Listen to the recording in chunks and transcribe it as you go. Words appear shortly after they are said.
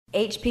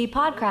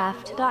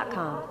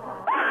hppodcraft.com.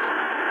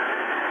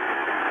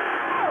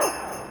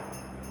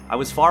 I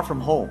was far from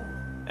home,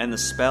 and the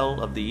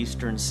spell of the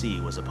eastern sea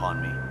was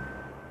upon me.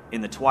 In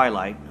the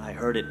twilight, I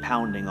heard it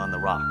pounding on the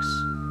rocks,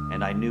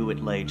 and I knew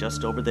it lay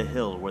just over the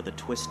hill where the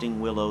twisting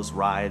willows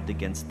writhed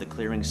against the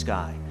clearing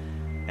sky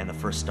and the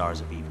first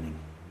stars of evening.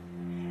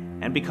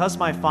 And because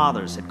my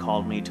fathers had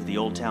called me to the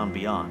old town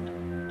beyond,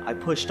 I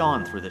pushed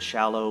on through the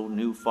shallow,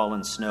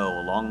 new-fallen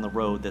snow along the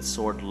road that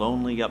soared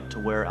lonely up to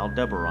where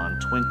Aldebaran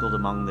twinkled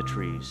among the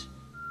trees,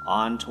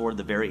 on toward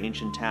the very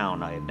ancient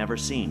town I had never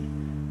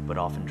seen, but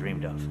often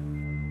dreamed of.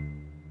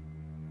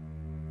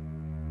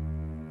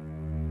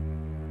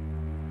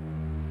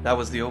 That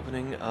was the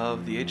opening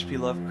of the H.P.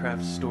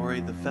 Lovecraft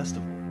story, The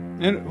Festival.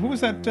 And who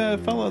was that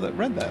fellow that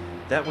read that?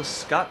 That was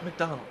Scott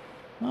McDonald.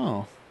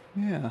 Oh,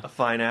 yeah. A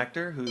fine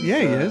actor who's he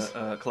is.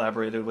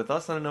 Collaborated with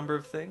us on a number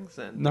of things.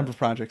 And number of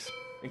projects.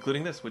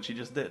 Including this, which he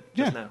just did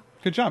just now.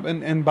 Good job.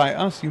 And by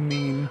us, you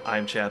mean...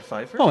 I'm Chad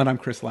Pfeiffer. Oh, and I'm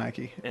Chris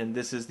Lackey. And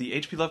this is the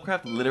H.P.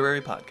 Lovecraft Literary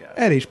Podcast.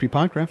 At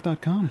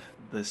hppodcraft.com.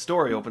 The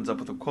story opens up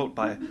with a quote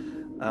by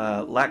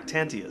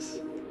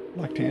Lactantius.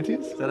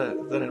 Lactantius? Is that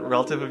a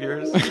relative of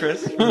yours,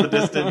 Chris, from the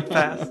distant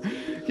past?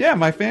 Yeah,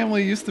 my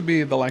family used to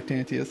be the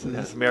Lactantiuses.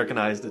 Yes,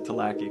 Americanized it to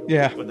Lackey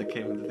when they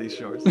came into these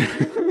shores.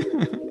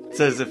 It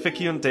says,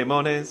 Efficiunt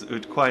daemones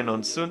ut quae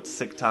non sunt,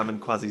 sic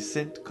tamen quasi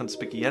sint,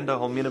 conspicienda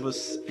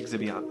hominibus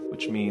exhibiant,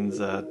 which means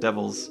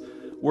devils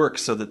work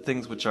so that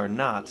things which are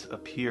not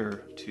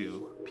appear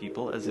to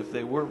people as if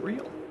they were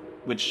real.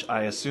 Which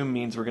I assume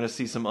means we're going to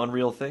see some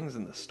unreal things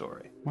in this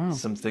story. Wow.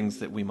 Some things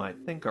that we might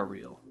think are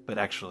real, but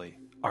actually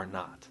are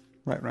not.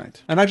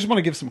 Right. And I just want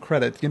to give some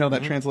credit. You know,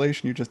 that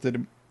translation you just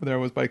did there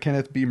was by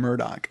Kenneth B.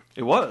 Murdoch.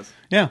 It was?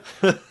 Yeah.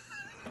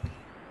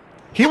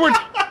 He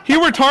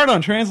worked hard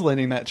on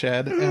translating that,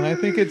 Chad, and I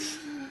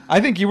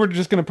think you were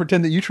just going to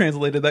pretend that you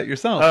translated that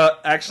yourself.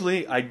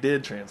 Actually, I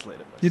did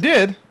translate it myself. You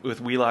did? With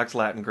Wheelock's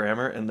Latin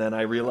grammar, and then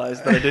I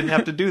realized that I didn't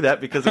have to do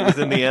that because it was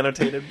in the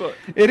annotated book.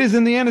 It is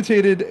in the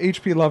annotated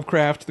H.P.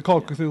 Lovecraft, The Call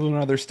of Cthulhu and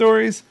Other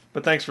Stories.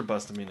 But thanks for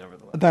busting me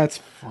nevertheless. That's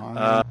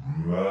fine.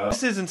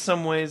 This is in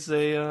some ways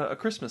a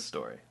Christmas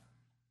story.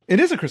 It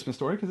is a Christmas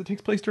story because it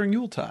takes place during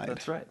Yuletide.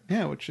 That's right.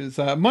 Yeah, which is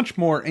much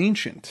more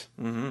ancient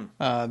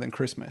than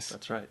Christmas.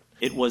 That's right.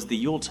 It was the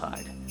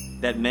Yuletide,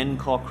 that men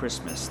call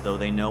Christmas, though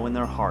they know in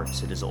their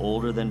hearts it is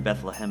older than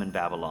Bethlehem and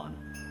Babylon,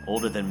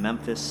 older than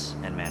Memphis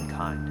and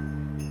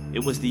mankind.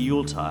 It was the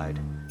Yuletide,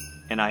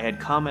 and I had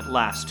come at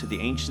last to the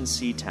ancient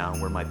sea town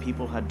where my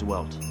people had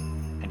dwelt,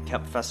 and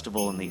kept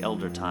festival in the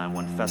elder time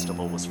when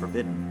festival was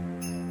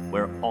forbidden,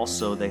 where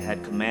also they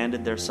had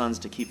commanded their sons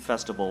to keep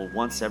festival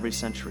once every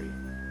century,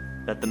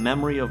 that the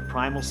memory of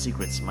primal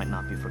secrets might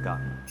not be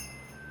forgotten.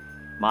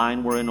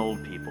 Mine were an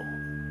old people,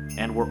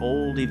 and were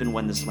old even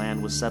when this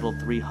land was settled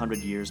 300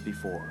 years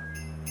before.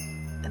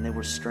 And they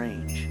were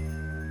strange,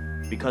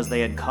 because they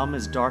had come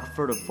as dark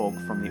furtive folk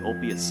from the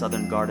opiate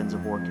southern gardens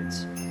of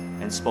orchids,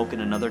 and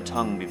spoken another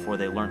tongue before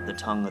they learnt the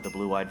tongue of the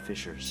blue-eyed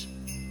fishers.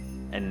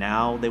 And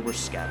now they were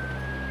scattered,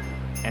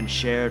 and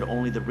shared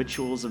only the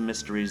rituals of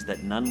mysteries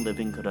that none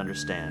living could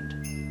understand.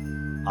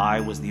 I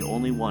was the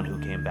only one who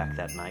came back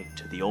that night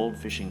to the old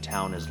fishing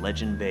town as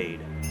legend bade,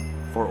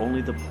 for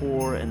only the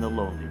poor and the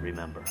lonely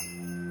remember.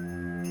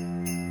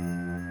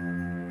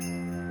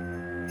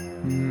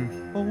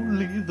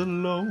 Only the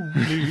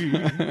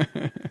lonely.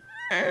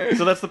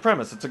 So that's the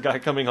premise. It's a guy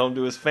coming home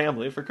to his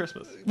family for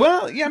Christmas.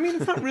 Well, yeah, I mean,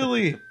 it's not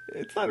really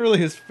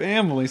his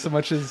family so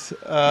much as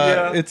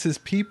it's his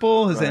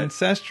people, his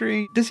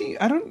ancestry. Does he?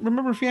 I don't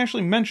remember if he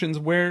actually mentions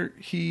where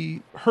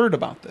he heard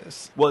about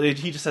this. Well, he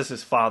just says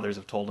his fathers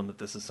have told him that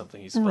this is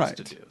something he's supposed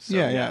to do. So,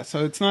 yeah.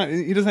 So it's not.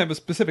 He doesn't have a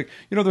specific.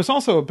 You know, there's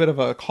also a bit of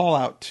a call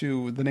out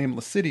to the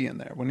nameless city in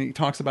there when he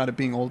talks about it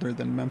being older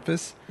than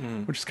Memphis,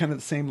 which is kind of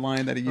the same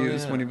line that he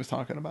used when he was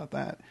talking about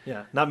that.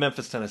 Yeah, not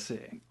Memphis,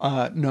 Tennessee.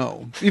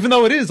 No, even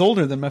though it is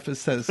older than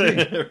Memphis,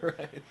 Tennessee.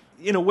 Right.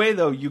 In a way,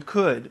 though, you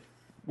could,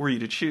 were you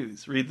to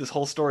choose, read this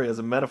whole story as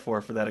a metaphor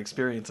for that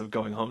experience of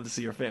going home to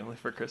see your family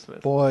for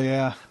Christmas. Boy,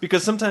 yeah.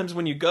 Because sometimes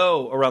when you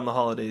go around the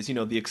holidays, you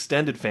know, the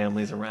extended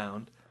family's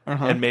around,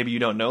 and maybe you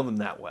don't know them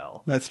that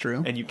well. That's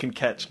true. And you can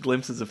catch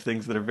glimpses of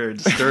things that are very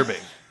disturbing.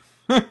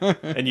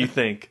 And you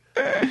think,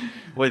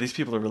 boy, these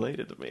people are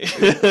related to me.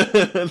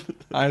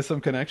 I have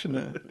some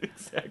connection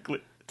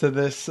to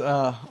this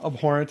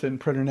abhorrent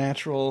and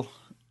preternatural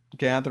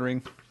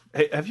gathering.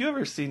 Hey, have you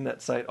ever seen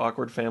that site,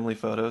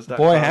 awkwardfamilyphotos.com?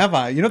 Boy, have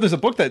I. You know, there's a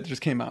book that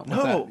just came out.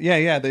 No. That.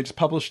 Yeah, they just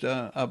published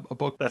a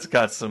book. That's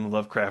got some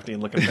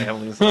Lovecraftian-looking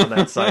families on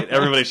that site.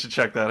 Everybody should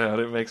check that out.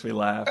 It makes me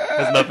laugh. It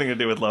has nothing to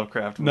do with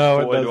Lovecraft.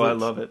 No, boy, do I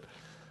love it.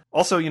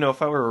 Also, you know,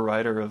 if I were a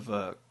writer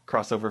of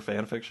crossover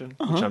fan fiction,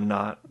 which I'm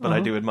not, but I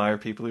do admire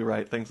people who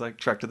write things like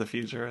Trek to the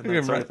Future and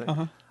that sort of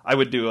thing, I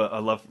would do a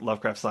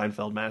Lovecraft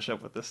Seinfeld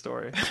mashup with this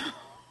story.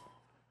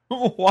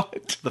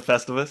 What? The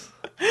Festivus.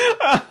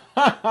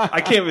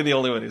 I can't be the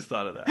only one who's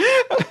thought of that.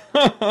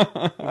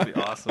 It would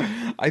be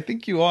awesome. I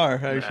think you are,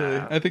 actually.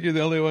 I think you're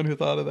the only one who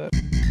thought of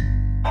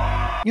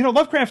that. You know,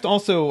 Lovecraft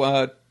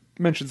also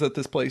mentions that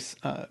this place,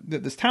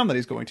 this town that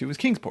he's going to is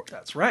Kingsport.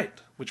 That's right,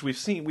 which we've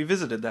seen. We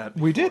visited that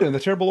before. We did, in The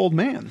Terrible Old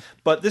Man.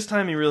 But this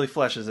time he really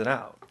fleshes it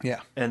out. Yeah.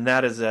 And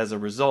that is as a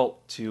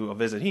result to a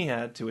visit he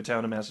had to a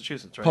town in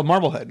Massachusetts, right? Called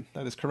Marblehead.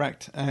 That is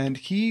correct. And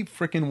he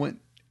freaking went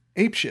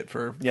apeshit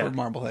for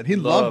Marblehead. He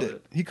loved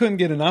it. He couldn't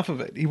get enough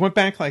of it. He went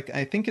back,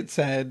 I think it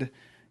said,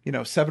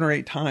 7 or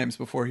 8 times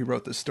before he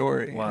wrote the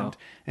story. Wow.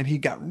 And he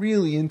got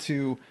really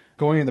into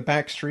going in the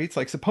back streets.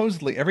 Like,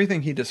 supposedly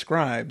everything he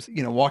describes,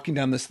 walking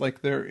down this,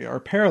 there are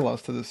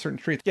parallels to the certain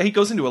streets. Yeah, he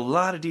goes into a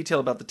lot of detail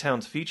about the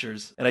town's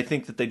features, and I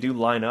think that they do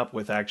line up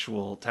with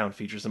actual town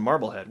features in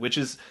Marblehead, which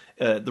is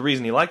the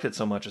reason he liked it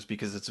so much is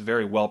because it's a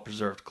very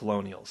well-preserved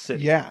colonial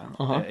city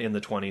in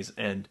the 20s,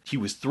 and he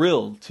was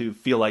thrilled to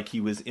feel like he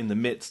was in the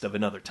midst of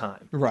another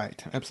time.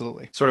 Right,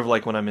 absolutely. Sort of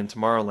like when I'm in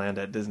Tomorrowland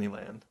at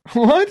Disneyland.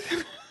 What?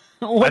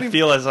 I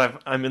feel as if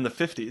I'm in the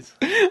 50s,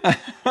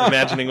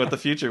 imagining what the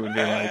future would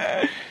be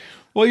like.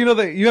 Well, you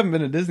haven't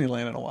been to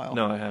Disneyland in a while.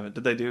 No, I haven't.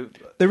 Did they do?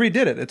 They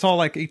redid it. It's all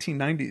like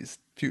 1890s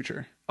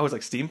future. Oh, it's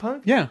like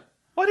steampunk? Yeah.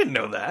 Oh, I didn't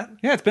know that.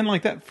 Yeah, it's been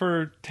like that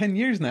for 10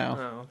 years now.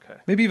 Oh,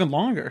 okay. Maybe even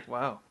longer.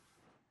 Wow.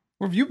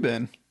 Where have you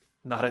been?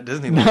 Not at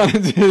Disneyland. Not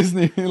at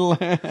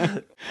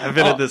Disneyland. I've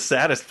been at the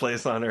saddest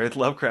place on earth,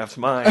 Lovecraft's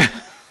Mine.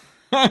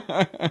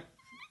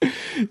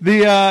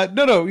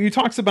 He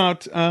talks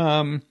about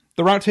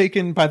the route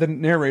taken by the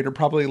narrator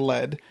probably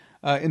led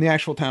in the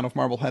actual town of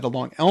Marblehead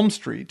along Elm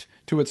Street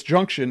to its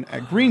junction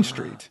at Green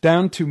Street,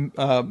 down to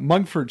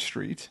Mugford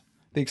Street,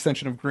 the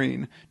extension of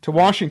Green, to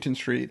Washington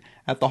Street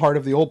at the heart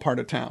of the old part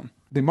of town.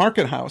 The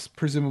market house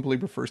presumably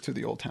refers to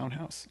the old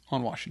townhouse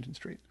on Washington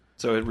Street.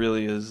 So it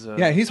really is...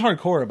 he's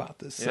hardcore about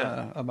this,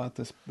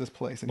 this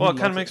place. And well, it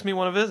kind of makes me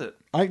want to visit.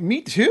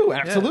 Me too,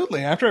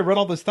 absolutely. Yeah. After I read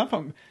all this stuff,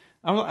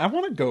 I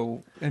want to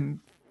go and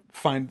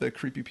find the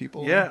creepy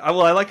people. Yeah,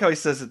 well, I like how he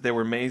says that there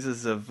were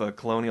mazes of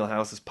colonial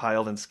houses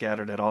piled and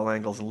scattered at all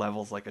angles and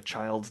levels like a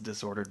child's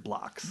disordered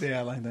blocks. Yeah,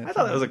 I like that. I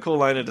thought that was a cool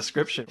line of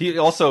description. He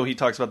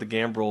talks about the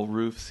gambrel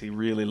roofs. He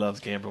really loves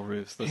gambrel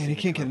roofs. And he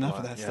can't get enough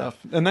of that stuff.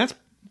 And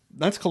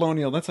that's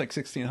colonial. That's like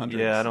 1600s.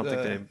 Yeah, I don't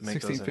think they make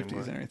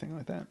 1650s or anything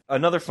like that.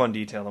 Another fun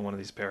detail in one of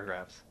these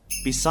paragraphs.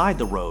 Beside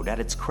the road, at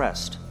its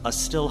crest, a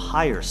still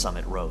higher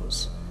summit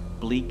rose,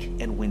 bleak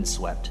and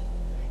windswept,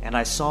 and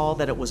I saw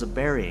that it was a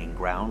burying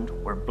ground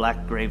where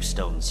black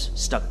gravestones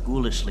stuck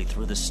ghoulishly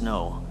through the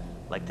snow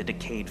like the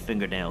decayed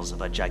fingernails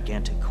of a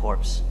gigantic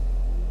corpse.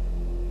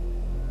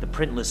 The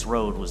printless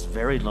road was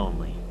very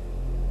lonely,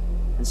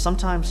 and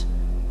sometimes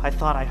I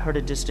thought I heard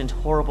a distant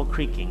horrible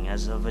creaking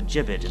as of a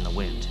gibbet in the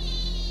wind.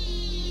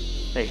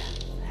 They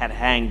had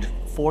hanged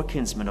 4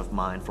 kinsmen of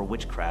mine for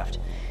witchcraft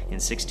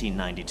in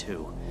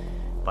 1692,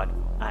 but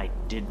I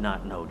did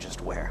not know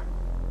just where.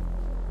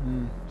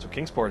 So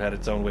Kingsport had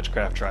its own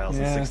witchcraft trials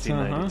in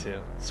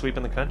 1692,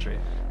 sweeping the country.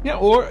 Yeah,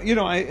 or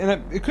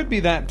it could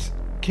be that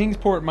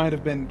Kingsport might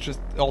have been just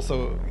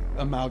also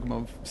amalgam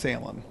of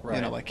Salem.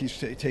 Right. Like he's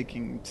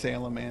taking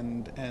Salem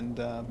and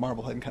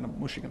Marblehead and kind of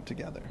mushing them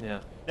together. Yeah.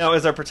 Now,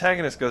 as our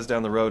protagonist goes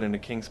down the road into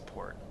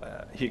Kingsport,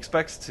 he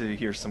expects to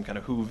hear some kind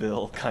of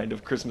Whoville kind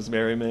of Christmas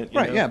merriment.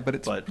 Right. Yeah, but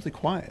it's really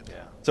quiet.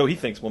 Yeah. So he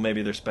thinks, well,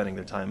 maybe they're spending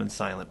their time in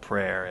silent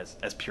prayer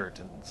as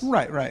Puritans.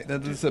 Right.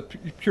 There's a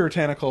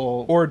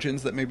puritanical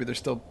origins that maybe there's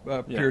still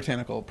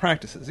puritanical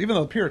practices, even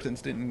though the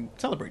Puritans didn't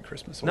celebrate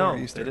Christmas or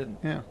Easter. They didn't.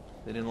 Yeah.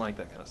 They didn't like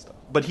that kind of stuff.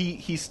 But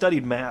he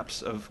studied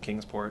maps of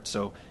Kingsport,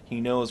 so he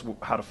knows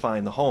how to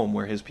find the home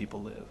where his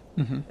people live.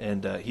 Mm-hmm.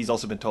 And he's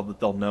also been told that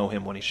they'll know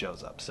him when he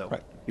shows up. So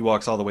he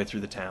walks all the way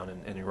through the town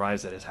and he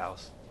arrives at his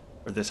house,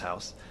 or this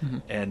house,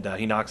 and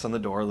he knocks on the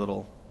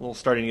door,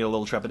 starting to get a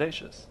little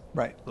trepidatious.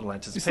 Right. A little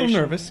anticipation. He's a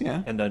little nervous,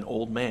 yeah. And an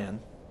old man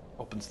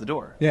opens the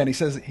door. Yeah, and he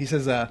says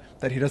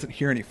that he doesn't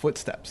hear any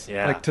footsteps,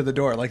 to the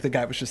door, like the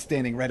guy was just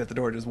standing right at the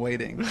door just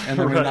waiting, and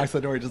then when he knocks the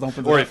door, he just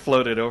opens it. Or he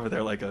floated over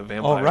there like a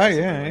vampire. Oh, right,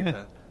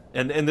 yeah.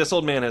 And this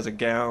old man has a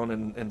gown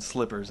and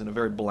slippers and a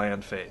very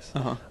bland face.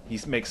 Uh-huh. He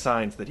makes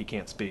signs that he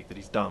can't speak, that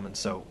he's dumb, and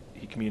so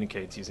he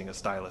communicates using a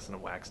stylus and a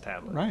wax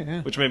tablet. Right,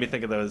 yeah. Which made me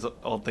think of those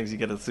old things you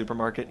get at the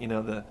supermarket.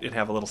 It'd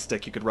have a little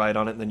stick you could write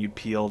on it, and then you'd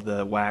peel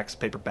the wax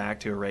paper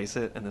back to erase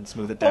it, and then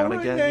smooth it down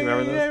again. Yeah, you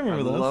remember those? Yeah, I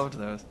remember those. I loved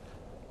those.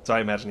 So I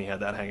imagine he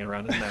had that hanging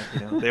around his neck.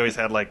 They always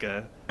had like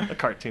a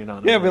cartoon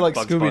on it. Yeah, it'd be like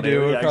Bugs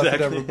Scooby-Doo across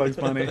exactly. the Bugs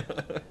Bunny.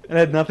 It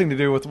had nothing to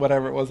do with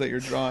whatever it was that you're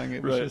drawing.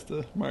 It was just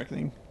a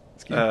marketing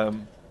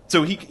scheme.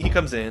 So he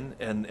comes in,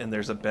 and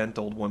there's a bent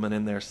old woman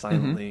in there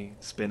silently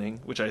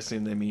spinning, which I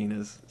assume they mean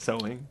is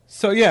sewing.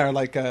 So yeah,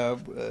 like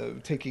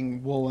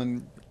taking wool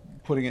and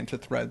putting it into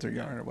threads or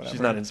yarn or whatever.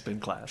 She's not in spin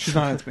class. She's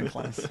not in spin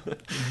class.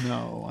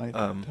 No, I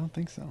don't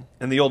think so.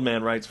 And the old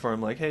man writes for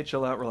him like, hey,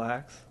 chill out,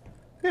 relax.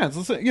 Yeah,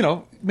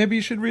 so, maybe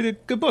you should read a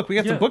good book. We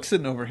got some books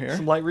sitting over here.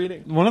 Some light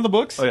reading. One of the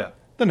books? Oh, yeah.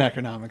 The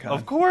Necronomicon.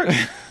 Of course.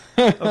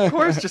 Of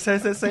course, just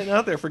has that sitting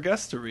out there for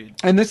Gus to read.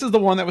 And this is the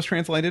one that was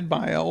translated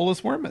by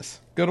Olaus Wormus.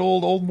 Good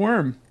old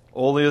worm.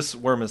 Olaus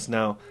Wormus.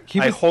 Now,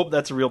 I hope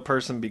that's a real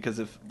person, because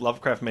if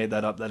Lovecraft made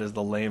that up, that is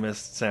the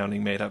lamest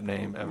sounding made up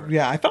name ever.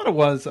 Yeah, I thought it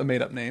was a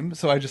made up name,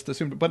 so I just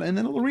assumed it. But in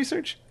a little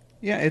research,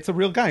 Yeah, it's a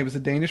real guy. He was a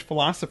Danish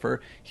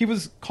philosopher. He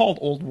was called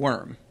Old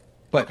Worm.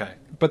 But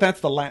that's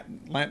the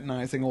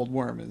Latinizing Old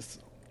Worm is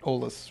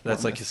Olus.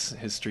 That's like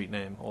his street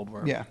name, Old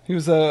Worm. Yeah, he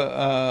was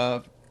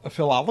a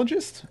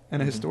philologist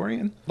and a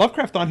historian.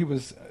 Lovecraft thought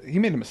he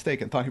made a mistake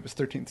and thought he was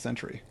 13th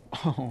century.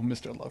 Oh,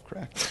 Mr.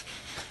 Lovecraft.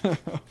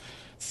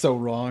 So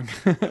wrong.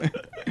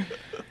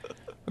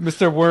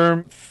 Mr. Worm,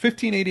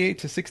 1588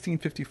 to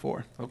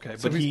 1654. Okay,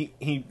 so but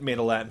he made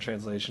a Latin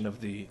translation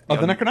of the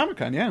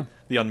Necronomicon, yeah.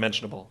 The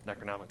unmentionable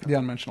Necronomicon. The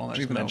unmentionable, which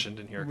is mentioned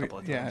in here a couple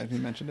of times. Yeah, he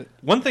mentioned it.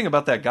 One thing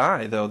about that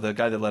guy, though, the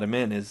guy that let him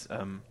in, is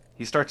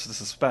he starts to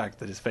suspect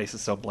that his face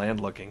is so bland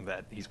looking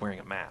that he's wearing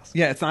a mask.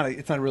 Yeah, it's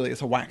not really.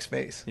 It's a wax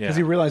face because Yeah.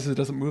 he realizes it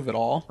doesn't move at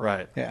all.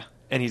 Right. Yeah.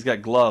 And he's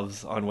got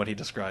gloves on what he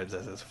describes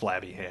as his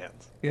flabby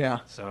hands. Yeah.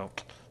 So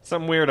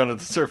something weird under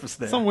the surface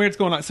there. Something weird's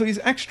going on. So he's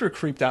extra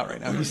creeped out right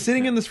now. He's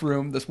sitting in this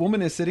room. This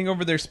woman is sitting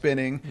over there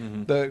spinning.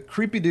 Mm-hmm. The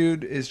creepy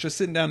dude is just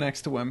sitting down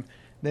next to him.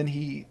 Then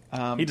he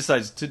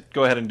decides to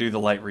go ahead and do the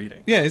light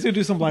reading. Yeah, he's going to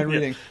do some blind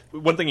reading.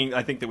 One thing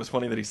I think that was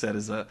funny that he said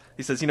is,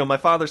 he says, my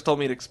father's told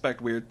me to expect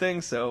weird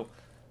things, so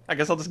I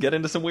guess I'll just get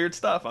into some weird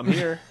stuff. I'm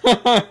here.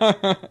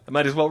 I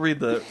might as well read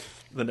the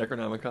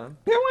Necronomicon.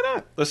 Yeah, why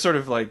not? That's sort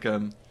of like,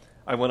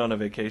 I went on a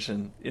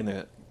vacation in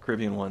the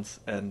Caribbean once,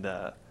 and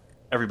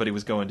everybody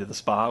was going to the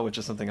spa, which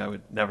is something I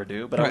would never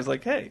do. But I was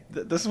like, hey,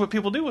 this is what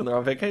people do when they're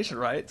on vacation,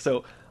 right?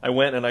 So I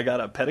went and I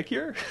got a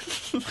pedicure.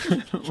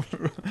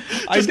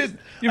 I did.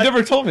 You've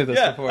never told me this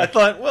before. I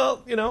thought,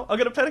 well, I'll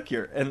get a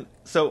pedicure. And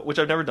so, which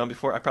I've never done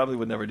before. I probably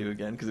would never do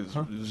again because it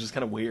was just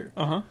kind of weird.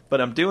 Uh-huh. But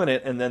I'm doing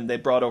it, and then they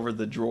brought over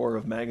the drawer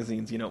of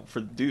magazines,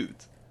 for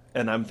dudes.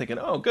 And I'm thinking,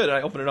 oh, good.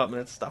 I open it up, and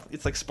it's stuff.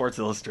 It's like Sports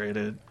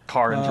Illustrated,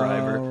 Car and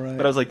Driver. Right.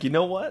 But I was like, you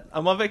know what?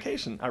 I'm on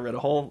vacation. I read a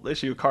whole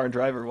issue of Car and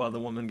Driver while the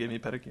woman gave me a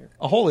pedicure.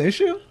 A whole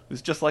issue? It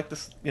was just like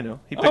this, he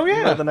picked Oh,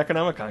 yeah. the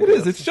Necronomicon. It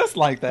is. It's just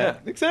like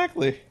that. Yeah.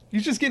 Exactly.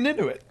 You're just getting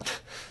into it.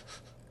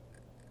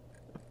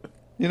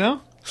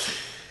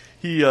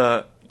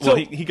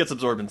 He gets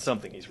absorbed in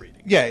something he's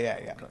reading. Yeah.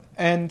 Okay.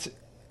 And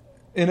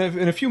in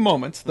a few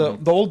moments, the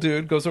old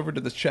dude goes over to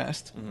the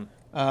chest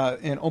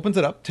and opens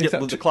it up. Takes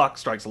out the clock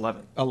strikes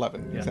 11.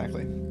 11,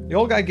 exactly. The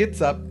old guy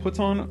gets up, puts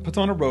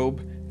on a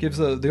robe, gives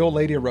the old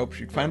lady a rope.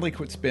 She finally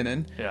quits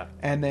spinning. Yeah.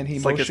 And then he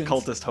It's motions. like his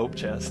cultist hope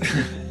chest.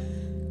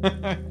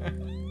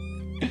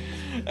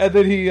 And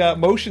then he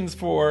motions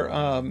for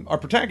our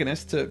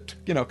protagonist to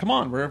come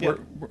on, we're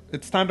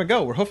it's time to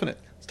go. We're hoofing it.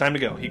 It's time to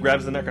go. He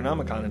grabs the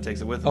Necronomicon and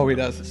takes it with him. Oh, he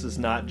does. This is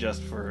not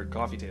just for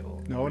coffee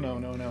table. No.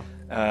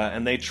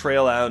 And they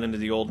trail out into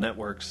the old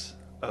networks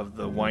of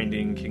the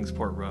winding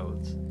Kingsport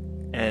roads.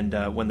 And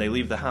when they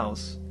leave the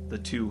house, the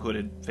two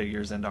hooded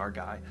figures and our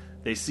guy,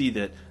 they see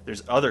that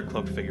there's other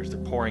cloaked figures.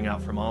 They're pouring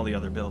out from all the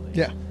other buildings.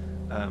 Yeah.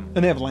 And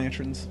they have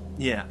lanterns.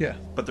 Yeah. Yeah.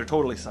 But they're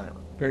totally silent.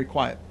 Very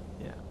quiet.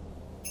 Yeah.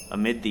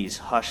 Amid these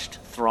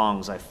hushed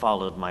throngs I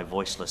followed my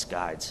voiceless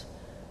guides,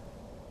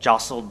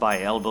 jostled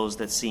by elbows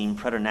that seemed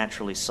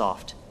preternaturally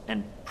soft,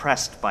 and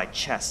pressed by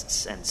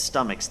chests and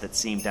stomachs that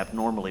seemed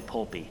abnormally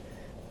pulpy,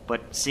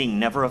 but seeing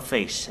never a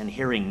face and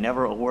hearing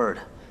never a word.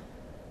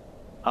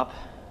 Up,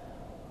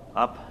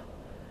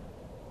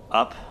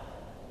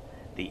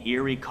 the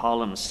eerie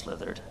columns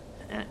slithered,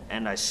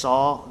 and I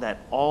saw that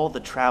all the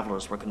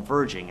travelers were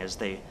converging as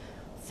they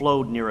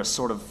flowed near a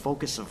sort of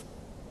focus of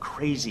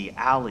crazy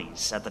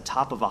alleys at the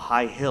top of a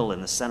high hill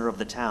in the center of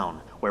the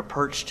town, where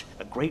perched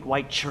a great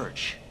white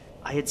church.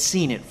 I had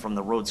seen it from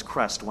the road's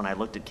crest when I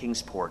looked at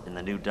Kingsport in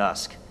the new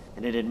dusk,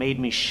 and it had made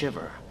me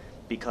shiver,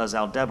 because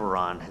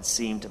Aldebaran had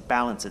seemed to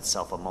balance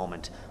itself a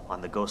moment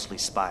on the ghostly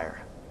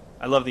spire.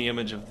 I love the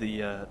image of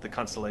the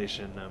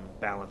constellation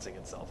balancing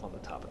itself on the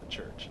top of the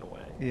church in a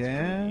way.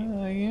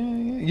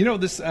 Yeah.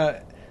 This.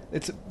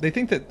 They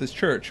think that this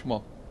church,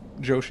 well,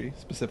 Joshi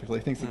specifically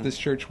thinks that this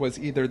church was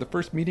either the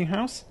first meeting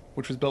house,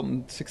 which was built in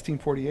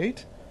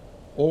 1648,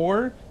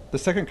 or the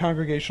second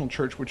congregational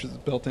church, which was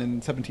built in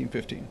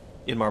 1715.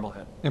 In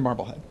Marblehead.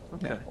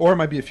 Okay. Yeah. Or it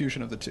might be a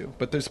fusion of the two,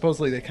 but they're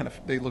supposedly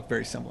they look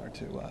very similar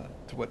to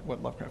what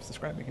Lovecraft's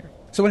describing here.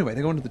 So anyway,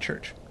 they go into the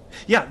church.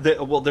 Yeah,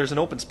 there's an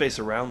open space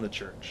around the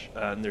church,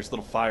 and there's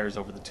little fires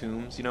over the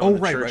tombs, in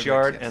the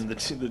churchyard,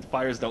 yes. and the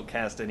fires don't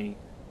cast any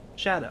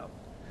shadow.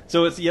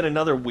 So it's yet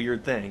another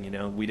weird thing,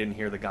 We didn't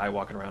hear the guy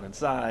walking around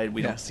inside.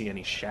 We don't see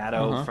any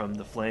shadow from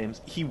the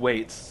flames. He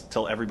waits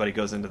till everybody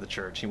goes into the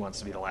church. He wants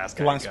to be the last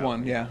guy. The last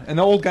one, yeah. And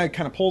the old guy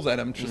kind of pulls at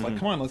him, just like,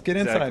 come on, let's get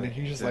inside. Exactly. And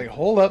he's just like,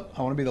 hold up,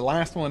 I want to be the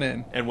last one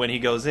in. And when he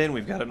goes in,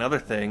 we've got another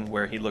thing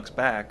where he looks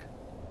back.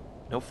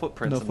 No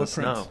footprints in the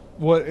snow.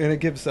 And it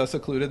gives us a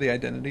clue to the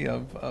identity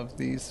of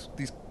these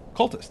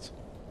cultists.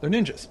 They're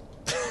ninjas.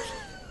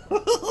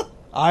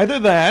 Either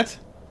that,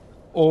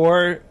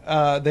 or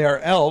they are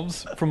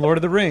elves from Lord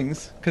of the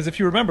Rings. Because if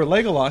you remember,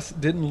 Legolas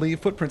didn't leave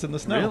footprints in the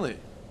snow. Really?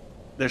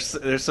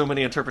 There's so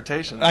many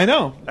interpretations. I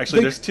know.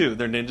 Actually, there's two.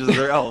 They're ninjas or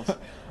they're elves.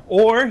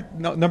 Or,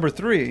 number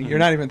 3, you're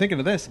not even thinking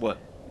of this. What?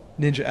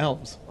 Ninja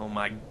elves. Oh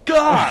my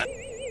god!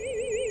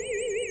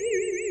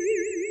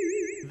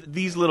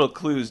 these little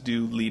clues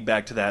do lead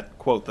back to that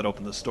quote that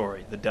opened the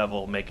story, the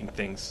devil making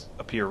things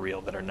appear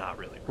real that are not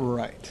really real.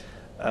 Right.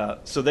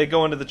 So they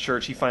go into the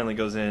church. He finally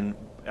goes in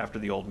after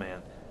the old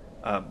man.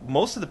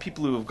 Most of the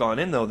people who have gone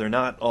in, though, they're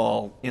not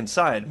all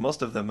inside.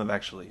 Most of them have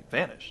actually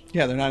vanished.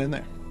 Yeah, they're not in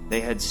there.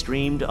 They had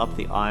streamed up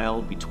the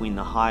aisle between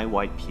the high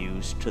white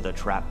pews to the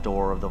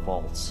trapdoor of the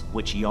vaults,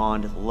 which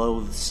yawned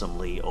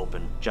loathsomely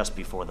open just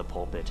before the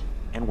pulpit,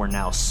 and were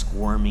now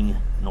squirming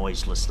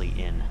noiselessly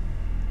in.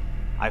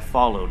 I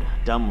followed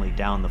dumbly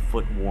down the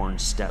foot-worn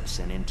steps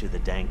and into the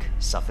dank,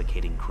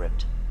 suffocating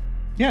crypt.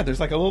 Yeah, there's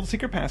like a little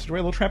secret passageway,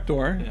 a little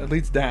trapdoor that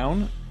leads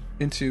down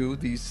into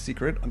these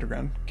secret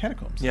underground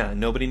catacombs. Yeah,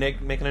 nobody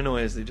making a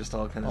noise. They just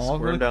all kind of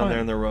squirm really down quiet. there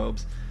in their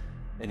robes.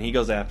 And he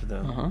goes after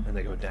them, and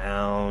they go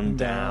down,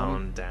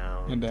 down,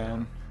 and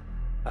down.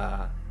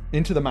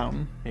 Into the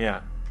mountain.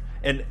 Yeah.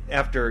 And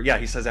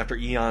he says after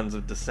eons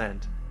of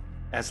descent,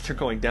 as they're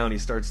going down, he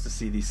starts to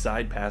see these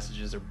side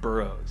passages or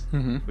burrows,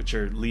 which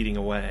are leading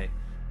away.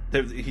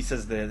 He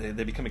says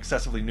they become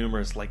excessively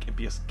numerous, like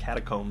impious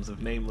catacombs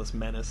of nameless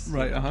menace.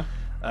 Right,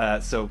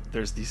 So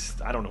there's these,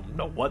 I don't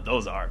know what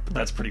those are, but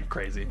that's pretty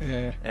crazy.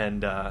 Yeah.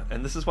 And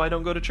this is why I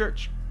don't go to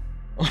church.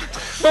 You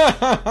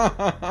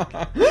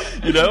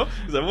know?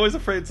 Because I'm always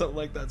afraid something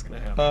like that's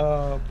going to happen.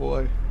 Oh,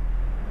 boy.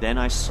 Then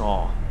I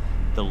saw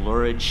the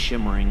lurid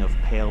shimmering of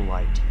pale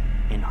light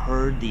and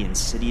heard the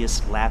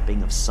insidious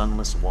lapping of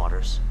sunless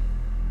waters.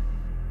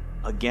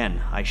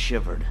 Again I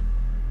shivered,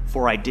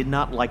 for I did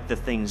not like the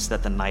things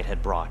that the night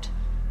had brought,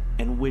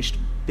 and wished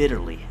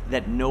bitterly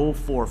that no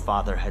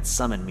forefather had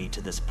summoned me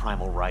to this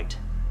primal rite.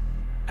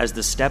 As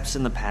the steps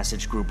in the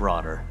passage grew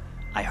broader,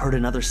 I heard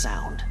another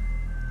sound,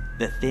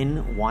 the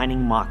thin,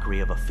 whining mockery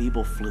of a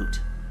feeble flute.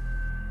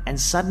 And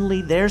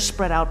suddenly there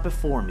spread out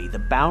before me the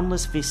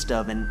boundless vista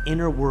of an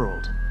inner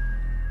world,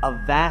 a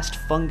vast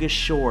fungus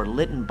shore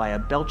litten by a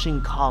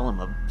belching column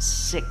of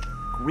sick,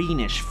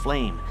 greenish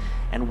flame,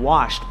 and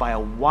washed by a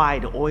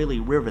wide, oily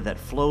river that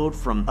flowed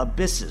from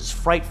abysses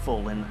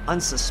frightful and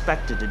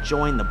unsuspected to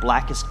join the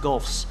blackest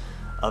gulfs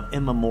of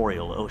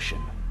immemorial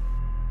ocean.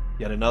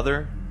 Yet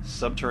another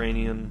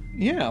subterranean,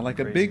 yeah, like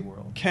a big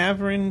world.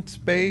 Cavern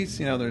space.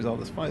 You know, there's all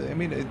this fun. I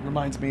mean, it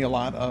reminds me a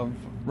lot of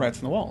Rats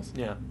in the Walls.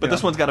 Yeah, but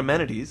this one's got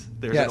amenities.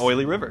 There's an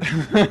oily river.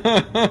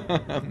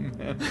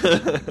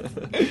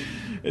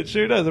 It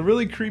sure does. A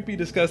really creepy,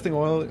 disgusting,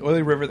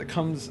 oily river that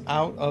comes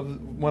out of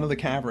one of the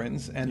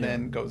caverns and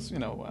then goes,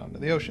 out into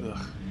the ocean.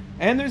 Ugh.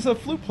 And there's a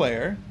flute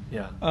player.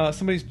 Yeah.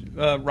 Somebody's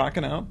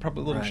rocking out,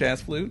 probably a little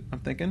jazz flute, I'm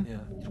thinking. Yeah.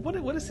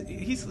 What is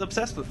he's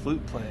obsessed with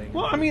flute playing.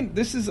 Well, I mean,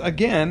 this is,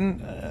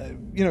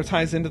 again,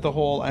 ties into the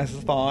whole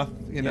Azathoth,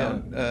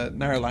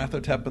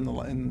 Nyarlathotep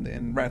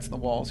in Rats in the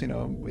Walls,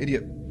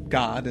 idiot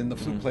god and the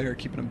flute player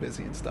keeping him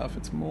busy and stuff.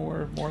 It's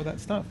more of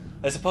that stuff.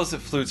 I suppose that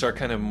flutes are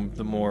kind of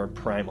the more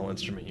primal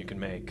instrument you can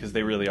make, because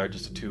they really are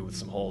just a tube with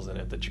some holes in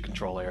it that you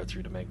control air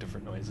through to make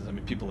different noises. I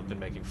mean, people have been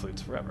making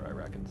flutes forever, I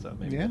reckon, so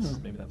maybe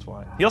that's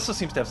why. He also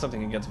seems to have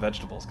something against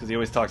vegetables, because he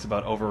always talks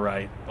about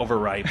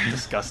overripe,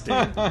 disgusting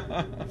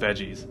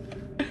veggies.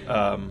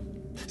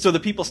 So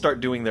the people start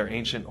doing their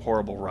ancient,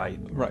 horrible rite.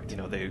 Right.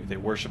 They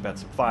worship at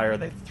some fire,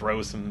 they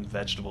throw some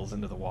vegetables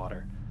into the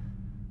water.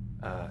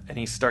 And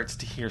he starts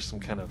to hear some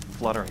kind of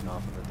fluttering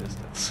off in the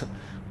distance,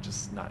 which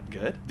is not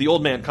good. The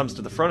old man comes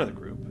to the front of the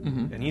group,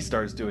 and he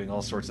starts doing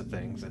all sorts of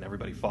things, and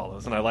everybody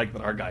follows. And I like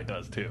that our guy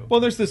does, too. Well,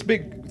 there's this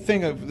big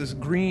thing of this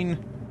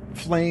green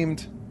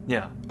flamed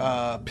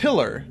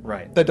pillar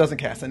that doesn't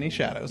cast any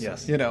shadows.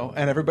 Yes.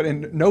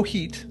 And no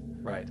heat.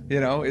 Right.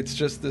 It's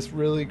just this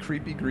really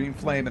creepy green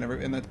flame,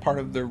 and that's part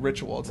of the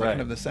ritual. It's like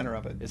kind of the center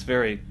of it. It's a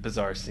very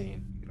bizarre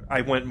scene.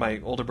 My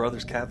older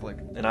brother's Catholic,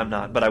 and I'm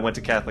not, but I went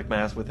to Catholic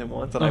Mass with him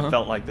once, and I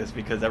felt like this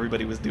because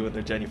everybody was doing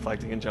their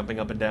genuflecting and jumping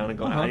up and down and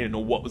going, I didn't know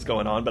what was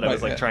going on, but I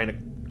was trying to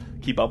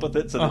keep up with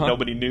it so that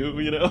nobody knew,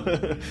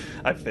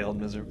 I failed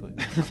miserably.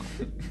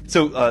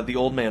 So the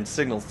old man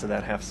signals to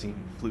that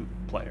half-seen flute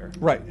player.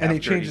 Right, and he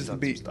changes the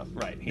beat. Stuff.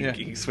 Right,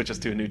 he switches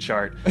to a new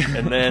chart,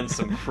 and then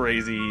some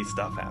crazy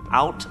stuff happens.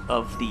 Out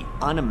of the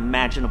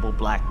unimaginable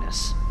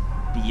blackness,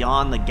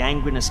 beyond the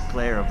gangrenous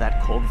glare of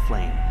that cold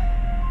flame,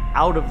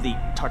 out of the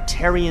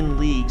Tartarian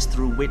leagues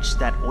through which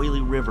that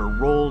oily river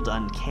rolled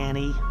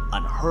uncanny,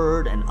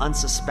 unheard, and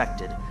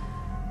unsuspected,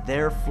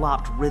 there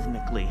flopped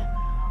rhythmically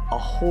a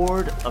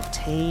horde of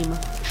tame,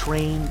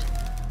 trained,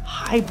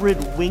 hybrid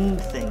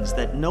winged things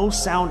that no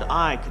sound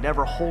eye could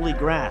ever wholly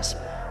grasp,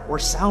 or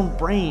sound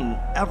brain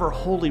ever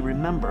wholly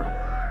remember.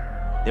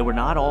 They were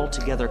not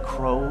altogether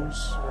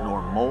crows,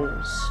 nor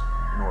moles,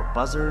 nor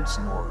buzzards,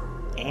 nor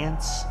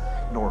ants,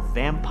 nor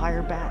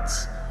vampire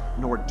bats,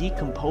 nor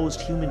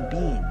decomposed human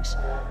beings,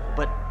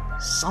 but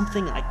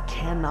something I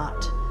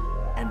cannot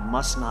and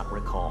must not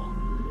recall.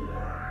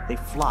 They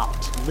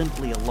flopped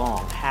limply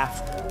along,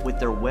 half with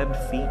their webbed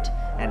feet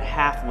and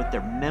half with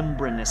their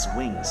membranous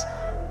wings,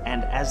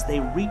 and as they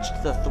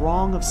reached the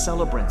throng of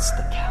celebrants,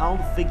 the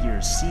cowled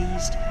figures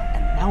seized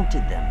and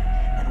mounted them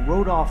and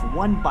rode off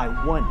one by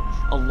one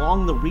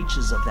along the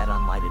reaches of that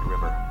unlighted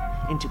river,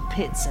 into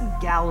pits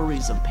and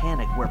galleries of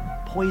panic where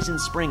poison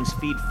springs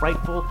feed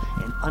frightful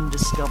and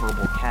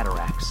undiscoverable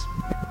cataracts.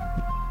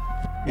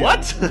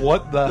 What?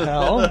 What the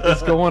hell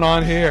is going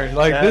on here?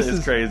 Like, That this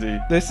is crazy.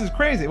 This is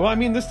crazy. Well, I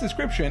mean, this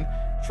description,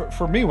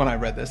 for me, when I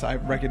read this, I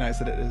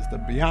recognized that it is the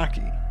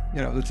Byakhee.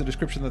 You know, it's a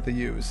description that they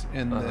use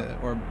in the,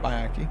 or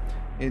Byakhee,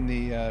 in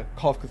the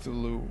Call of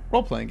Cthulhu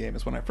role-playing game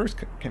is when I first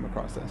came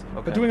across this.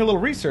 Okay. But doing a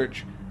little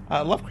research,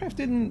 Lovecraft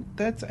didn't,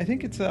 I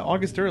think it's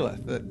August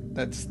Derleth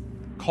that's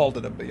called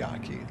it a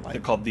Byakhee. Like, They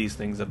called these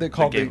things, they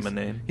called gave these, them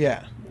a name.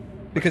 Yeah.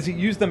 Because he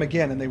used them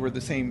again, and they were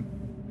the same,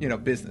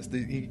 business.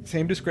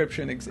 Same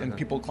description, and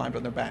people climbed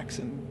on their backs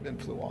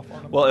and flew off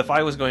on them. Well, if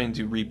I was going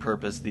to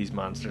repurpose these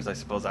monsters, I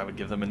suppose I would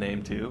give them a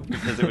name too,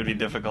 because it would be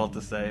difficult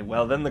to say,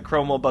 well, then the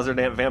Chromo Buzzard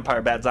Ant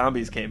Vampire Bat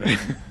Zombies came in.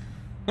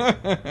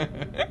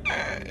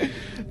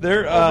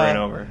 They're over and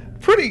over.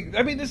 Pretty.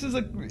 I mean, this is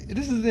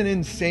an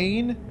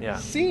insane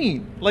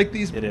scene. Like,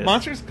 these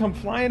monsters come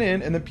flying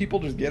in, and then people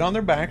just get on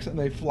their backs and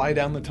they fly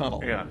down the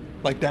tunnel. Yeah.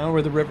 Like down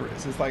where the river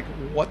is. It's like,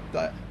 what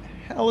the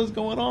hell is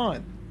going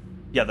on?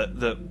 Yeah.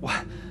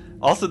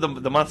 Also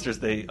the monsters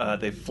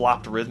they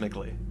flopped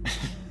rhythmically,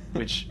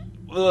 which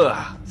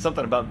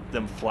something about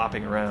them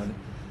flopping around.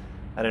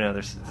 I don't know.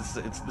 This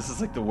is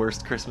like the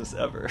worst Christmas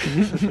ever.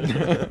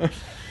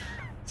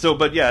 So,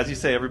 but yeah, as you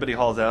say, everybody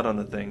hauls out on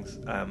the things,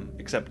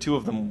 except two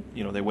of them.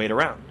 They wait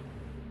around,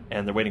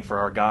 and they're waiting for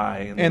our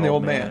guy and the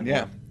old man.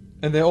 Yeah,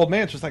 and the old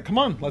man's just like, "Come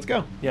on, let's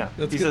go." Yeah,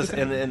 he says,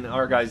 and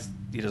our guy's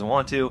he doesn't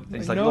want to. And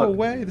he's like, "No look,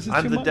 way, this is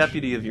I'm too the much."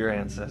 deputy of your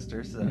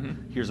ancestors.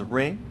 Here's a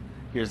ring.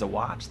 Here's a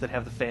watch that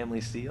have the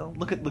family seal.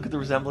 Look at the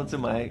resemblance in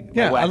my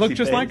yeah. my I look waxy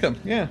just face. like him.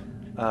 Yeah.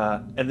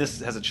 And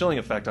this has a chilling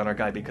effect on our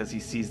guy because he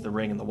sees the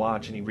ring and the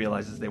watch and he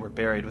realizes they were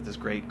buried with his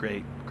great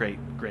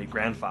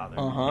grandfather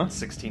in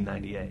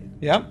 1698.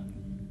 Yep.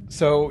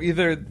 So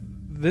either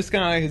this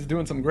guy is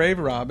doing some grave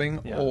robbing,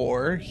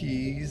 or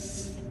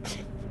he's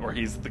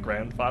the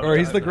grandfather. Or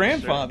he's the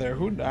grandfather.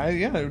 Sure.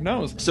 Who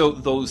knows? So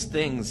those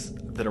things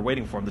that are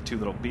waiting for him, the two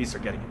little beasts, are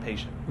getting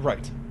impatient.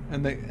 Right.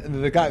 And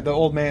the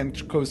old man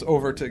goes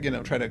over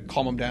to try to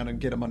calm him down and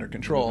get him under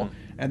control. Mm-hmm.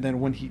 And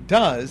then when he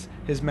does,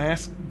 his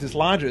mask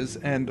dislodges,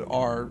 and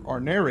our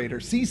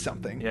narrator sees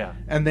something. Yeah.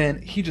 And then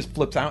he just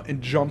flips out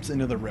and jumps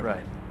into the river.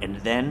 Right.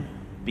 And then,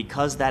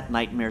 because that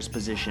nightmare's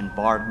position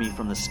barred me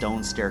from the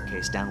stone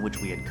staircase down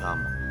which we had come,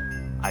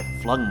 I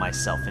flung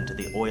myself into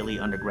the oily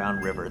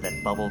underground river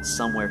that bubbled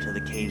somewhere to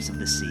the caves of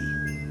the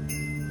sea.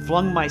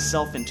 Flung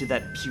myself into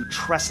that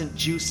putrescent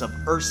juice of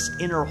Earth's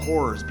inner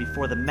horrors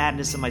before the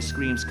madness of my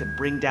screams could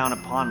bring down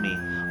upon me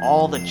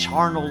all the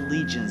charnel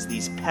legions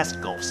these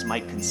pest gulfs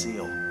might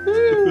conceal.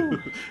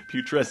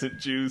 Putrescent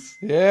juice.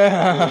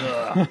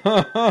 Yeah.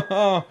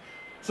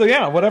 So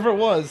yeah, whatever it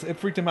was, it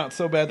freaked him out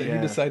so bad that he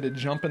decided to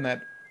jump in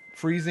that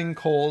freezing,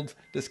 cold,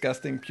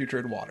 disgusting,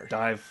 putrid water.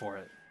 Dive for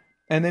it.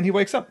 And then he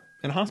wakes up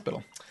in a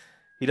hospital.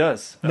 He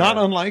does. Not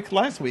unlike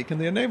last week in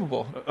The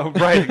Unnamable. Oh,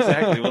 right,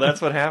 exactly. Well,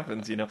 that's what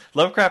happens,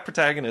 Lovecraft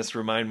protagonists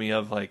remind me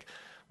of, like,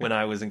 when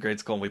I was in grade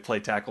school and we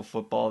played tackle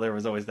football, there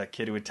was always that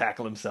kid who would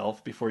tackle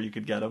himself before you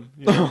could get him.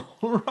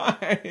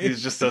 Right.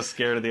 He's just so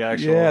scared of the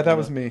actual... Yeah, that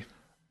was me.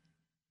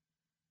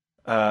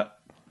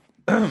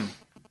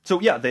 So,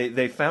 yeah,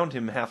 they found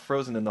him half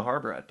frozen in the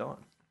harbor at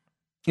dawn.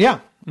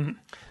 Yeah.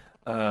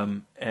 Mm-hmm.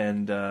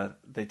 And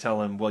they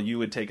tell him, well, you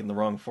had taken the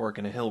wrong fork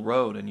in a hill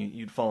road and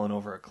you'd fallen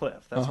over a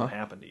cliff. That's what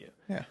happened to you.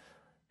 Yeah.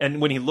 And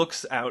when he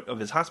looks out of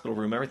his hospital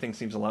room, everything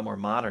seems a lot more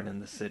modern in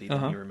the city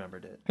than he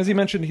remembered it. Because he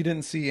mentioned he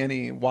didn't see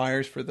any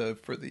wires for the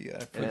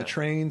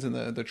trains and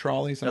the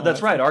trolleys. And all that's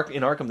that right. stuff.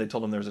 In Arkham, they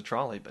told him there was a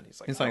trolley, but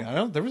he's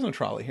like, there was no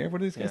trolley here.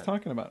 What are these guys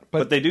talking about?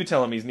 But they do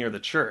tell him he's near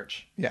the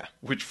church. Yeah.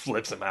 Which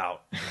flips him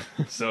out.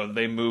 So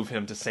they move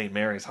him to St.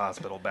 Mary's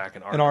Hospital back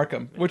in Arkham. In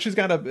Arkham, which has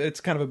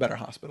it's kind of a better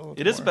hospital.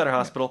 It is a better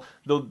hospital,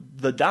 though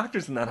the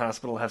doctors in that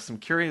hospital have some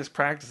curious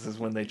practices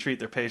when they treat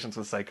their patients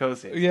with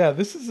psychosis. Yeah,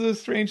 this is a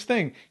strange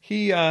thing.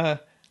 He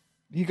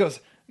goes,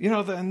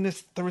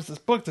 there was this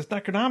book, this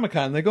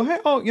Necronomicon. And they go, hey,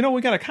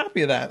 we got a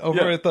copy of that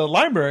over at the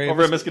library.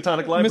 Over at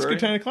Miskatonic Library.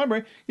 Miskatonic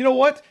Library. You know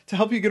what? To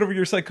help you get over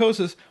your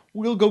psychosis,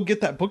 we'll go get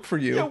that book for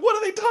you. Yeah, what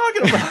are they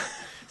talking about?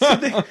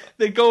 So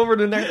they go over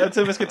to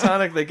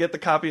Miskatonic, they get the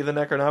copy of the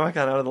Necronomicon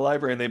out of the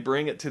library, and they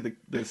bring it to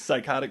the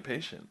psychotic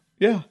patient.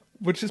 Yeah,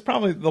 which is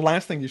probably the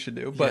last thing you should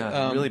do.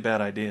 But really bad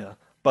idea.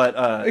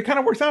 But it kind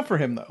of works out for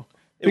him, though.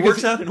 It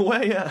works out in a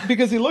way, yeah.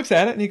 Because he looks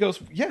at it and he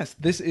goes, yes,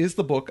 this is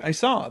the book I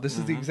saw. This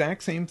is the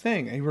exact same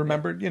thing. And he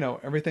remembered,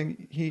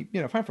 everything he,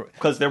 found for it.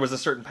 Because there was a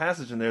certain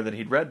passage in there that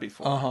he'd read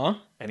before. Uh-huh.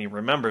 And he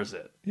remembers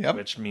it. Yep.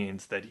 Which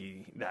means that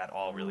that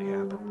all really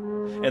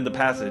happened. And the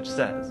passage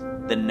says,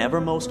 "The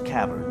nethermost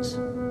caverns,"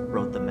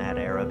 wrote the mad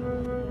Arab,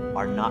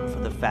 "are not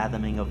for the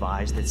fathoming of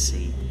eyes that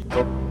see,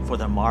 for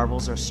their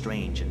marvels are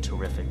strange and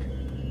terrific.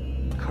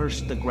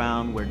 Cursed the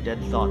ground where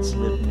dead thoughts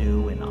live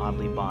new and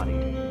oddly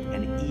bodied,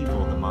 and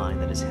evil the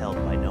mind that is held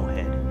by no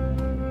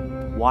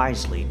head.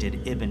 Wisely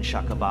did Ibn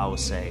Shakabao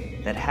say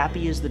that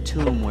happy is the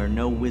tomb where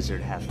no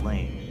wizard hath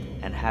lain,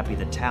 and happy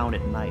the town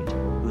at night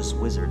whose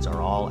wizards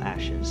are all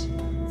ashes.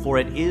 For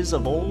it is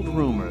of old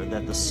rumor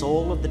that the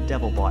soul of the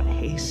devil-bought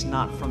hastes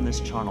not from this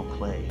charnel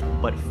clay,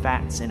 but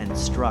fats and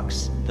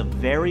instructs the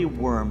very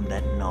worm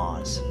that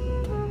gnaws,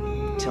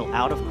 till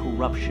out of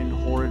corruption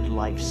horrid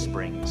life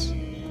springs,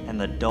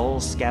 and the dull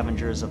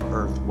scavengers of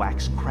earth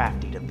wax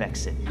crafty to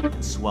vex it,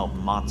 and swell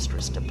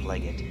monstrous to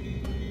plague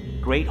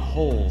it. Great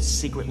holes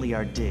secretly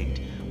are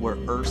digged, where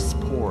earth's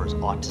pores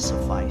ought to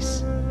suffice,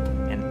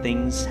 and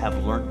things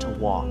have learnt to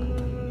walk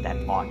that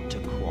ought to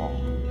crawl.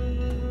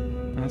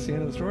 That's the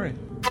end of the story.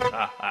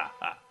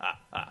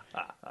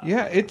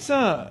 Yeah, it's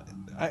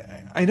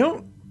I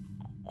don't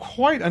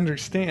quite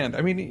understand.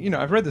 I mean,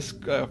 I've read this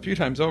a few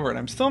times over, and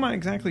I'm still not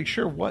exactly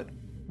sure what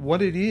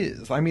it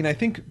is. I mean, I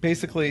think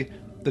basically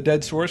the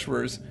dead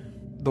sorcerers,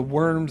 the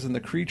worms and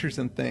the creatures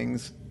and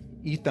things,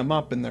 eat them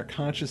up, and their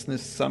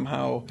consciousness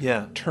somehow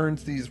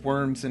turns these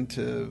worms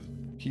into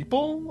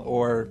people,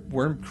 or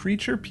worm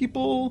creature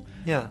people,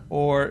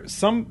 or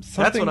something.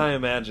 That's what I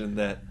imagine,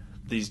 that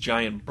these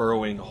giant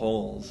burrowing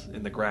holes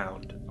in the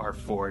ground are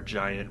for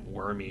giant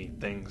wormy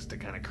things to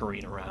kind of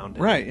careen around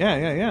in. Right,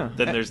 yeah.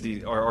 Then there's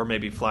or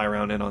maybe fly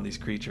around in on these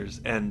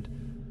creatures.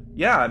 And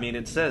yeah, I mean,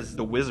 it says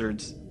the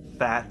wizards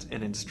fat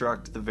and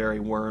instruct the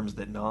very worms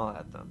that gnaw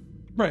at them.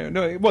 Right,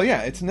 no, well,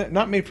 yeah, it's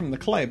not made from the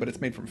clay, but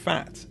it's made from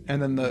fats.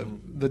 And then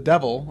the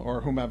devil,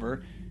 or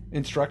whomever,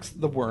 instructs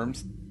the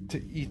worms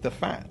to eat the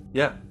fat.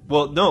 Yeah.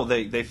 Well, no,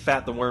 they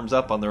fat the worms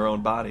up on their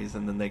own bodies,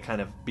 and then they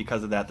kind of,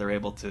 because of that, they're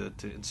able to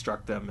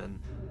instruct them, and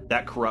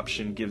that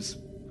corruption gives...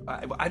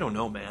 I don't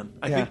know, man.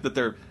 I think that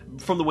they're...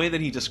 From the way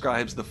that he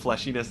describes the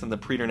fleshiness and the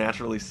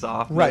preternaturally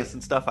softness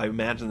and stuff, I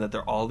imagine that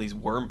they're all these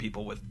worm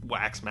people with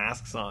wax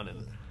masks on.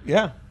 And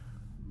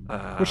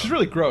which is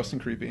really gross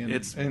and creepy. And,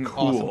 it's and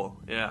cool.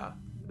 Awesome. Yeah.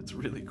 It's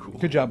really cool.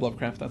 Good job,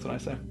 Lovecraft. That's what I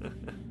say.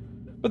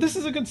 But this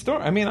is a good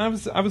story. I mean, I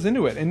was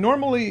into it. And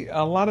normally,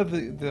 a lot of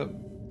the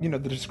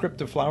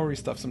descriptive flowery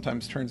stuff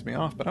sometimes turns me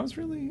off, but I was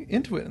really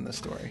into it in this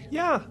story.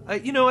 Yeah, I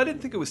didn't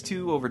think it was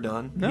too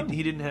overdone. No.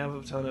 He didn't have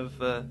a ton of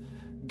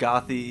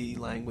gothy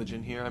language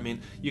in here. I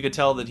mean, you could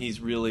tell that he's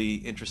really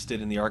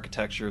interested in the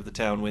architecture of the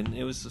town. When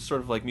it was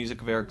sort of like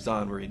Music of Eric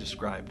Zahn, where he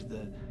described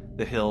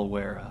the hill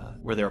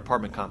where their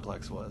apartment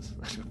complex was.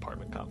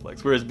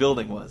 Where his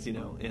building was,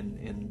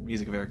 in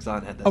Music of Eric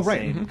Zahn had that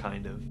same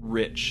kind of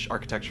rich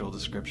architectural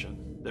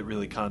description that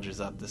really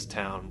conjures up this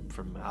town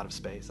from out of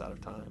space, out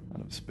of time. Out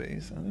of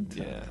space, out of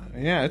time. Yeah.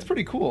 Yeah, it's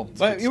pretty cool.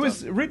 But it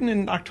was written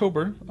in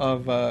October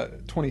of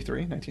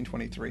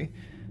 1923,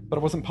 but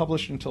it wasn't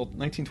published until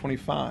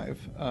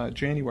 1925,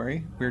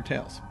 January, Weird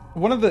Tales.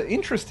 One of the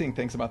interesting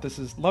things about this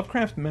is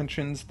Lovecraft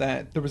mentions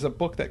that there was a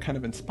book that kind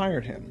of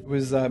inspired him. It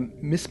was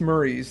Miss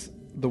Murray's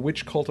The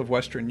Witch Cult of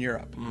Western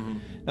Europe.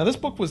 Mm-hmm. Now, this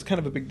book was kind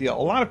of a big deal.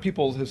 A lot of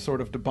people have sort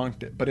of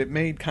debunked it, but it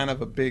made kind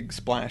of a big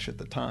splash at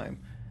the time.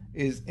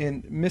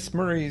 In Miss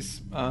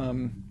Murray's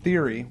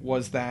theory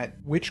was that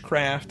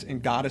witchcraft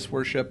and goddess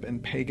worship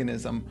and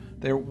paganism,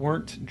 they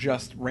weren't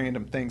just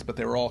random things, but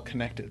they were all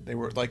connected. They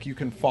were like, you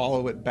can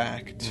follow it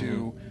back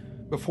to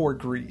before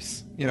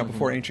Greece,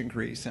 before ancient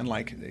Greece, and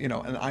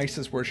and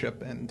Isis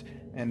worship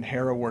and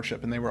Hera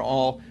worship, and they were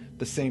all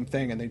the same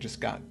thing, and they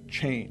just got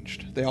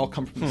changed. They all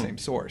come from the same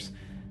source.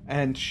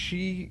 And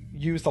she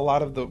used a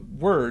lot of the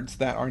words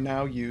that are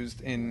now used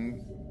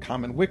in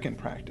common Wiccan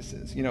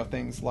practices,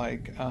 things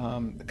like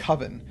the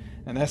Coven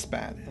and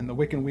Esbat and the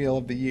Wiccan Wheel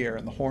of the Year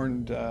and the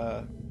Horned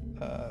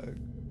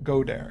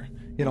Godare,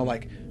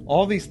 like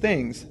all these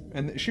things.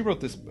 And she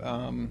wrote this...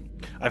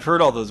 I've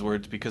heard all those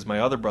words because my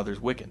other brother's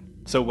Wiccan.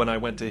 So when I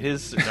went to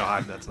his...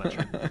 No, that's not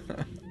true.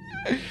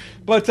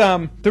 But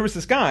there was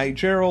this guy,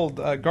 Gerald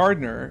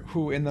Gardner,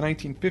 who in the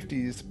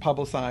 1950s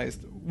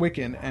publicized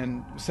Wiccan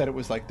and said it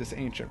was like this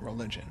ancient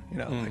religion,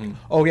 like,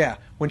 oh yeah,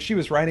 when she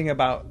was writing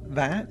about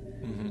that,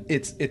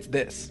 it's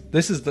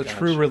this is the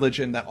true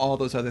religion that all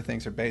those other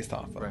things are based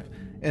off of. Right.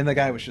 And the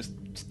guy was just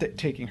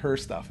taking her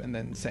stuff and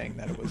then saying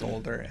that it was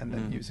older and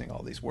then using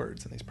all these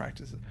words and these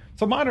practices.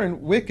 So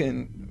modern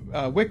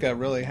Wicca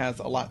really has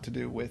a lot to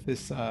do with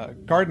this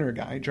Gardner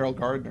guy, Gerald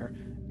Gardner,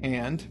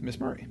 and Miss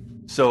Murray.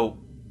 So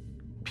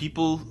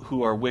people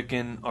who are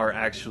Wiccan are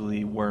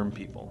actually worm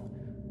people.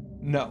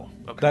 No,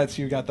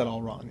 you got that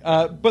all wrong.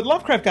 But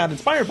Lovecraft got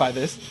inspired by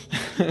this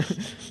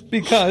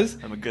because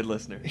I'm a good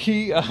listener.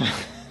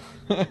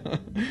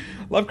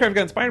 Lovecraft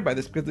got inspired by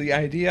this because the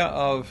idea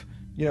of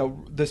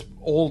this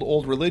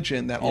old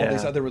religion that all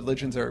these other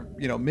religions are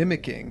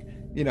mimicking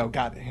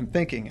got him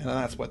thinking, and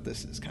that's what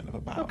this is kind of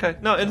about. Okay,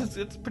 no,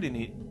 it's pretty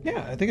neat.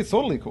 Yeah, I think it's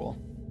totally cool.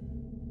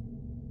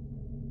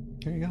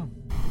 There you go.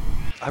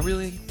 I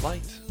really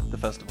liked the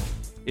festival.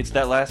 It's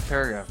that last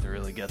paragraph that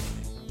really gets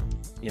me.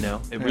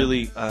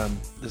 Really,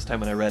 this time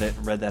when I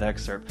read that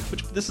excerpt,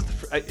 which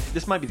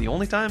this might be the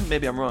only time,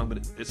 maybe I'm wrong, but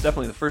it's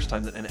definitely the first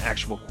time that an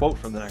actual quote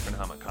from the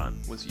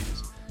Necronomicon was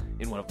used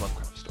in one of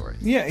Lovecraft's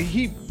stories. Yeah,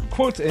 he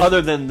quotes it.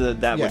 Other than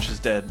that which is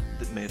dead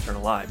that may turn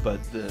alive,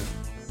 but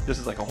this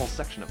is like a whole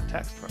section of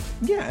text from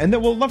it. Yeah, and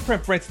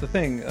Lovecraft writes the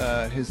thing, the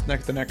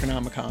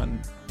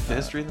Necronomicon. The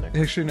history of the Necronomicon? The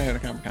history of the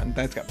Necronomicon.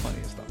 That's got plenty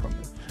of stuff from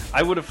it.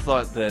 I would have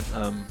thought that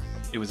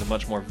it was a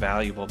much more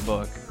valuable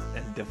book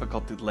and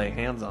difficult to lay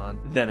hands on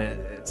than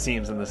it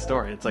seems in the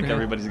story. It's like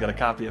everybody's got a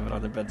copy of it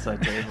on their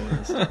bedside table.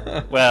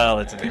 Well,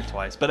 it's in there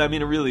twice. But I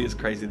mean, it really is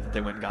crazy that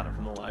they went and got it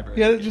from the library.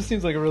 Yeah, it just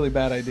seems like a really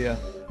bad idea.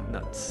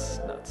 Nuts.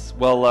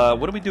 Well,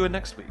 what are we doing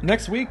next week?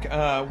 Next week,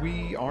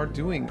 we are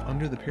doing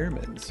Under the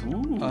Pyramids,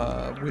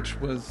 which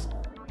was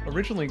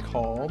originally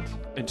called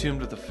Entombed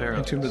with the Pharaohs.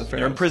 Entombed with the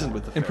Pharaohs. Or Imprisoned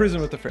with the Pharaohs.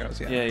 Imprisoned with the Pharaohs,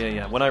 yeah.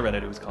 Yeah. When I read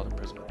it was called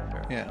Imprisoned with the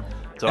Pharaohs. Yeah.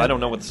 So I don't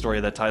know what the story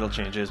of that title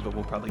change is, but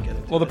we'll probably get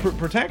it. Well, the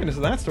protagonist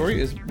of that story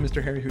is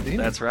Mr. Harry Houdini.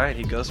 That's right.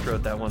 He ghost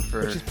wrote that one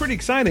for... Which is pretty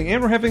exciting.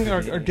 And we're having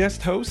our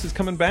guest host is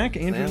coming back.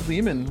 Andrew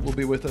Lehman will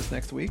be with us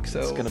next week. So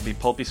it's going to be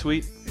pulpy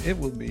sweet. It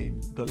will be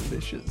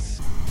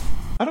delicious.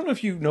 I don't know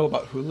if you know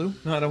about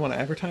Hulu. No, I don't want to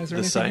advertise or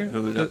anything.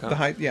 The site,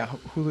 Hulu.com.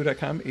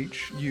 Hulu.com,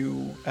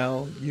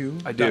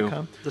 HULU.com. I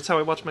do. That's how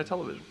I watch my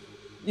television.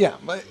 Yeah,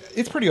 but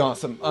it's pretty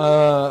awesome.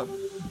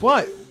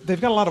 But they've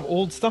got a lot of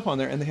old stuff on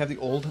there, and they have the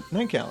old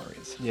night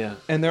galleries. Yeah.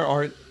 And there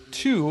are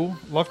 2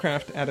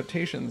 Lovecraft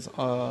adaptations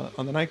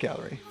on the night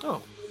gallery.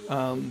 Oh.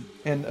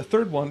 And a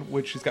third one,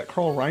 which has got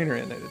Carl Reiner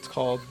in it. It's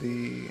called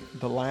the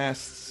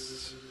last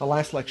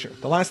lecture.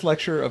 The last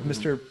lecture of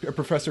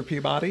Professor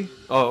Peabody.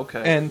 Oh,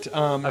 okay. And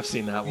I've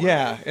seen that one.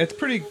 Yeah, it's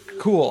pretty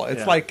cool.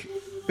 It's like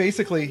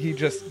basically he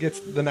just gets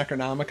the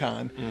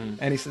Necronomicon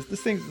and he says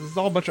this is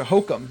all a bunch of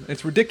hokum.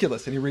 It's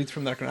ridiculous, and he reads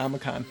from the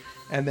Necronomicon,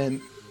 and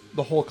then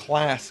the whole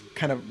class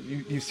kind of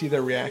you see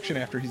their reaction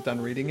after he's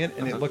done reading it,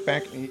 and they look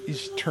back and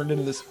he's turned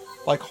into this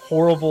like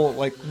horrible,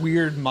 like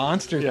weird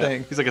monster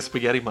thing. He's like a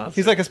spaghetti monster.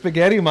 He's like a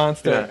spaghetti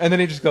monster, and then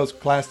he just goes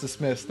class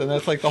dismissed, and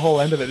that's like the whole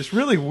end of it. It's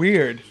really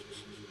weird.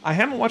 I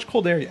haven't watched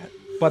Cold Air yet,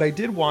 but I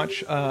did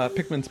watch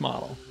Pickman's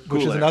Model,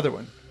 which is another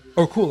one.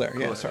 Oh, Cool Air,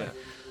 yeah, sorry.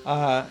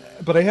 Yeah.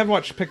 But I have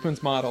watched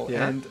Pickman's Model,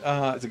 and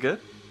is it good?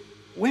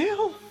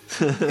 Well,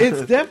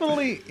 it's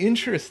definitely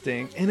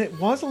interesting, and it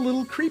was a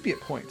little creepy at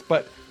points,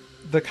 but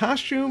the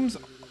costumes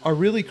are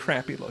really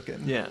crappy looking.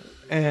 Yeah.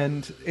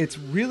 And it's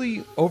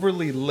really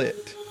overly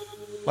lit.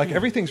 Like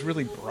everything's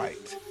really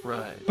bright.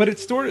 Right. But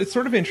it's sort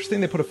of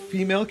interesting. They put a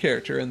female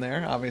character in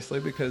there,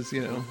 obviously, because,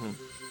 you know,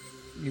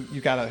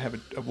 you got to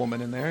have a woman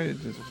in there. You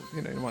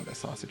want a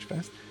sausage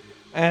fest.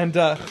 And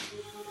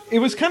it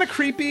was kind of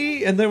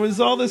creepy, and there was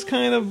all this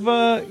kind of,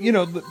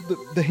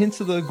 the hints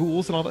of the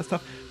ghouls and all that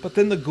stuff. But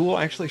then the ghoul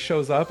actually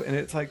shows up, and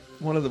it's like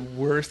one of the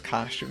worst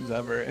costumes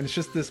ever. And it's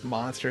just this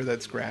monster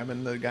that's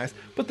grabbing the guys.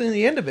 But then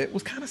the end of it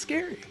was kind of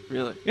scary.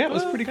 Really? Yeah, it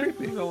was pretty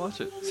creepy. Go watch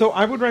it. So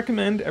I would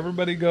recommend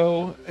everybody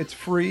go. It's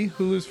free.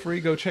 Hulu's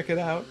free. Go check it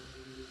out.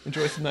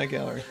 Enjoy some night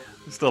gallery.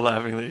 I'm still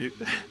laughing that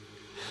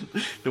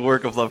the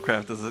work of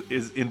Lovecraft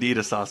is indeed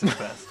a sausage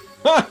fest.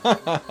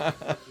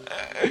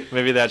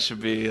 Maybe that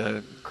should be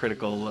a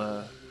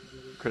critical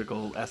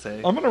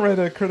essay. I'm going to write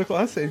a critical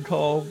essay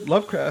called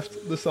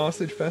Lovecraft, the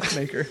Sausage Fest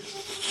Maker.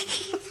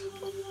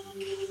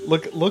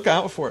 Look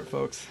out for it,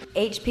 folks.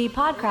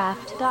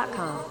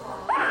 HPPodcraft.com